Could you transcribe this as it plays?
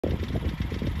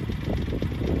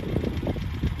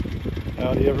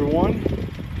Howdy everyone,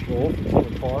 Joel from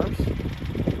Tillman Farms.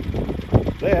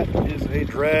 That is a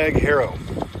drag harrow,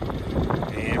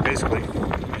 and basically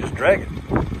you just drag it.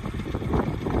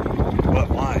 But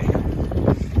why?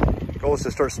 The goal is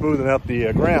to start smoothing out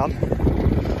the ground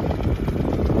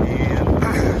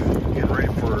and get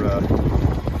ready for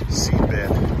seed bed.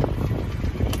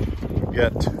 We've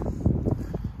got,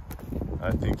 I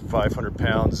think, 500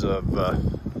 pounds of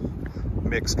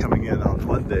mix coming in on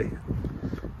Monday.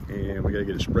 And we got to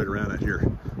get it spread around out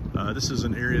here. This is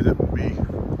an area that will be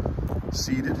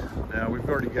seeded. Now we've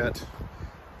already got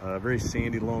very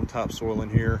sandy loam topsoil in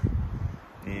here,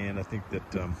 and I think that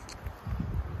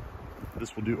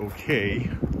this will do okay.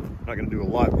 I'm not going to do a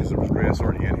lot because there was grass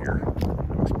already in here.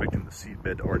 I'm expecting the seed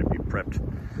bed to already be prepped,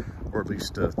 or at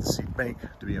least the seed bank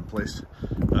to be in place.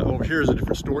 Over here is a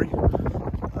different story.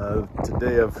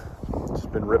 Today I've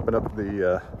just been ripping up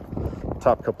the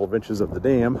top couple of inches of the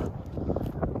dam.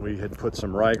 We had put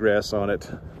some ryegrass on it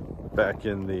back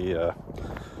in the,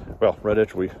 well, right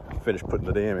after we finished putting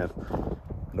the dam in,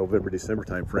 November, December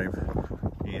time frame,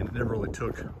 and it never really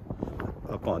took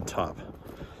up on top.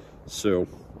 So,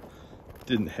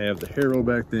 didn't have the harrow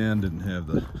back then, didn't have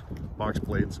the box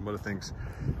blade and some other things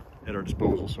at our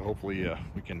disposal, so hopefully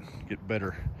we can get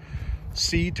better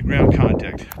seed to ground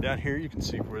contact. Down here you can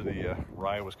see where the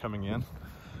rye was coming in,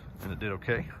 and it did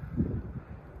okay.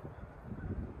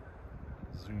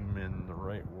 Zoom in the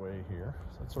right way here.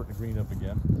 So it's starting to green up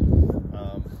again.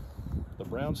 The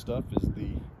brown stuff is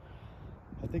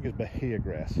I think it's Bahia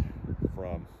grass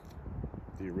from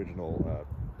the original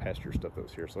pasture stuff that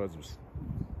was here. So that's just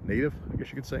native, I guess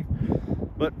you could say.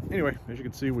 But anyway, as you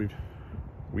can see,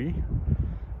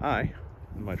 I,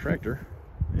 and my tractor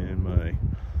and my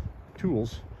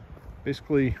tools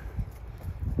basically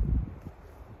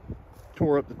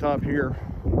tore up the top here.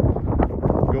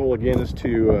 The goal again is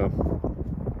to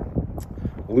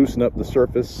loosen up the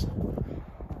surface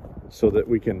so that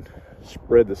we can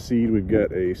spread the seed. We've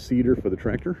got a seeder for the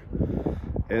tractor,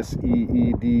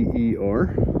 S-E-E-D-E-R,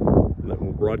 that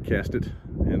will broadcast it,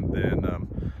 and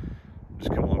then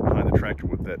just come along behind the tractor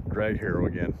with that drag harrow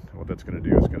again. What that's going to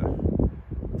do is going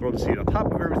to throw the seed on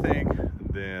top of everything, and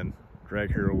then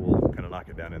drag harrow will kind of knock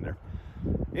it down in there.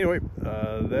 Anyway,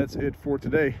 that's it for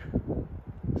today.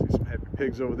 See some happy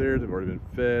pigs over there. They've already been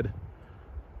fed.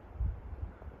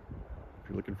 If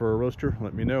you're looking for a roaster,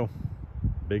 let me know.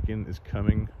 Bacon is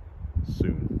coming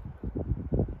soon.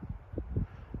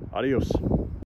 Adios.